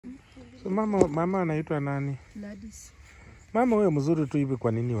So mama anaitwa nani? Gladys. Mama wewe mzuri tu hivi,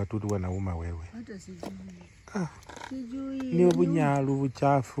 kwa nini watoto wanauma wewe? Hata sijui. Sijui. Ni ubunyalu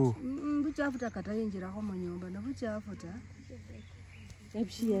buchafu. Buchafu takata yinjira ko mu nyumba na buchafu ta.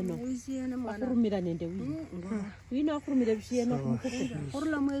 Ebishiyeno. Ebishiyeno mwana. Akurumira nende wino. Wino akurumira ebishiyeno kumukukura.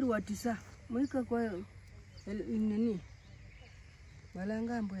 Orula mweri wa 9. Mwika kwa nini?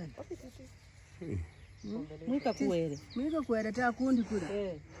 Balanga mbwene. Mwika kuwere. Mwika kuwere ta kundi kula.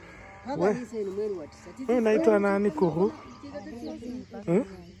 Wewe unaitwa nani Kuru?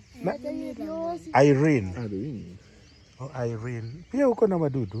 Irene. Oh, Irene. Pia uko na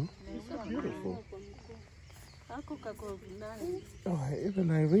madudu? Oh,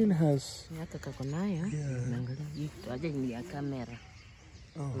 even Irene has. Yaka kako nayo. Naangalia aje ni ya kamera.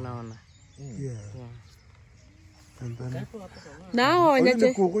 Unaona. Yeah. And then nao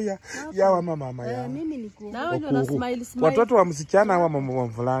wanyaje Kuru ya wa mama ya. Mimi ni Kuru. nao wana smile. Watoto wa msichana au wa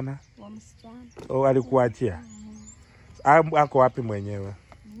mvulana? Wa msichana. Oh, alikuachia. Ako wapi mwenyewe?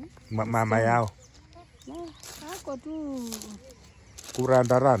 Mama yao. Ako tu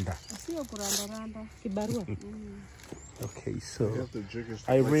Kuranda. sio kuranda. Kibarua. Okay, so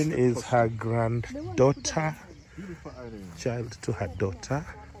Irene is her granddaughter, child to her daughter.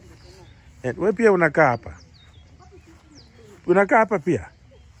 And wewe pia unakaa hapa? Unakaa hapa pia?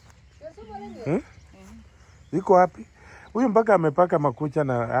 Yuko wapi? Huyu mpaka amepaka makucha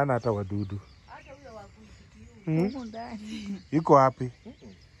na hana hata wadudu. Yuko wapi?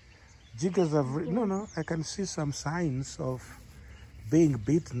 Jiggers have no, I can see some signs of being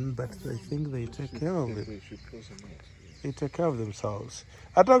beaten, but I think they take care of it. They take care of themselves.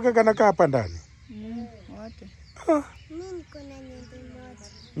 Atoka kanaka hapa ndani. Wote. Mimi kuna nyende moja.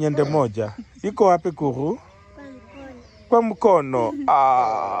 Nyende moja. Iko wapi Kuru? Kwa mkono.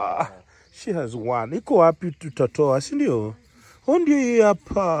 She has one. Iko wapi tutatoa, si ndio? Ndio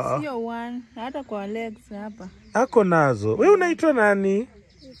hapa. Sio one, hata kwa legs hapa. Ako nazo. Wewe unaitwa nani?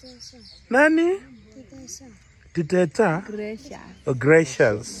 Nani? Titeta? Gracious. Oh,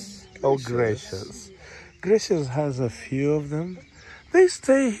 Gracious. Oh, Gracious. Gracious has a few of them. They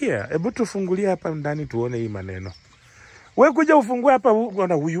stay here. Hebu tufungulie hapa ndani tuone hii maneno. Wewe kuja ufungue hapa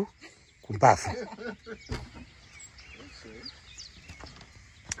unaona huyu kumbafu.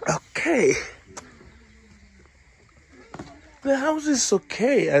 Okay. The house is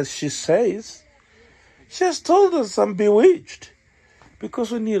okay, as she says. She has told us I'm bewitched.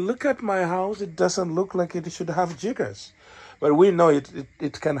 Because when you look at my house, it doesn't look like it should have jiggers. But we know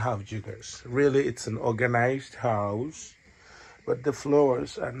it can have jiggers. Really, it's an organized house, but the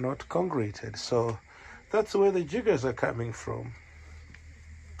floors are not concreted. So that's where the jiggers are coming from.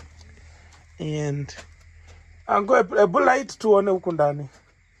 And I'm going to light to one ukundani.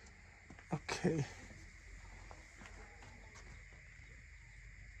 Okay.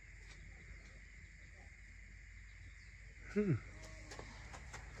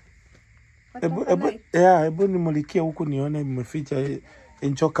 Hebu nimulikie huku nione mmeficha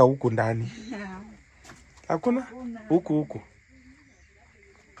njoka huku ndani. Hakuna? Huku.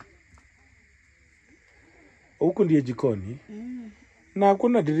 Huku ndiye jikoni. Na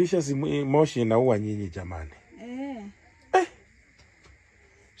hakuna dirisha, moshi inaua nyinyi jamani.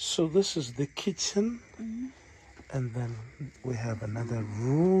 So this is the kitchen. And then we have another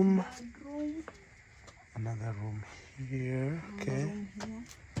room. Another room here. Okay.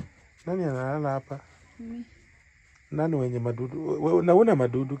 Nani analala hapa? Nani wenye madudu? Unaona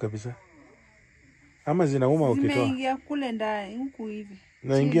madudu kabisa? Ama zinauma ukitoa? Zimeingia kule ndani huku hivi.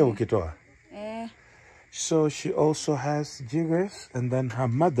 Naingia ukitoa? So she also has jiggers, and then her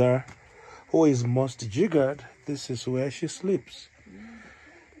mother, who is most jiggered, this is where she sleeps.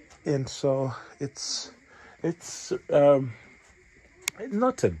 And so it's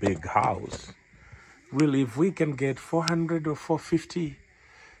not a big house. Really, if we can get $400 or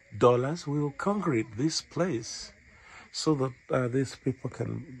 $450, we will concrete this place so that these people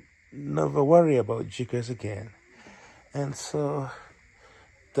can never worry about jiggers again. And so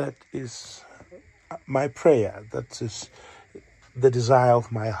that is my prayer. That is the desire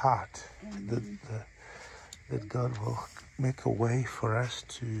of my heart, that God will make a way for us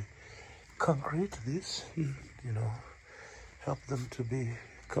to concrete this, help them to be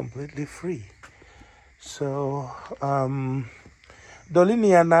completely free. So, Dolini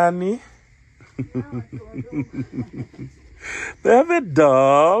ya nani? They have a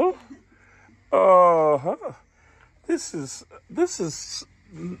doll. Oh, this is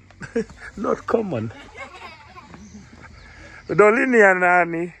not common. Dolini ya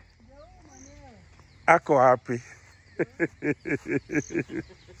nani? Ako happy.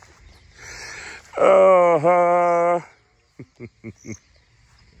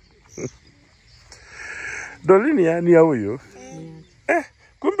 Dolini ni ya huyu?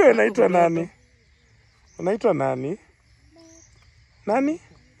 Kumbe unaitwa nani? Unaitwa nani? Nani?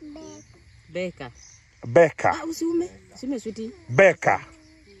 Beka. Beka. Usiume sweetie. Beka.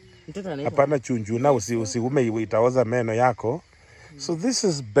 Mtoto anaitwa. Hapana chunju na usiume itaoza meno yako. So this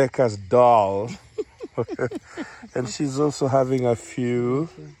is Becca's doll. And she's also having a few.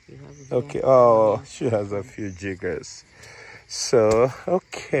 Okay. Oh, she has a few jiggers. So,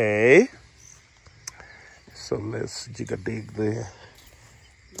 okay. So let's jigger dig the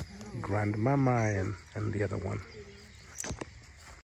grandmama and the other one.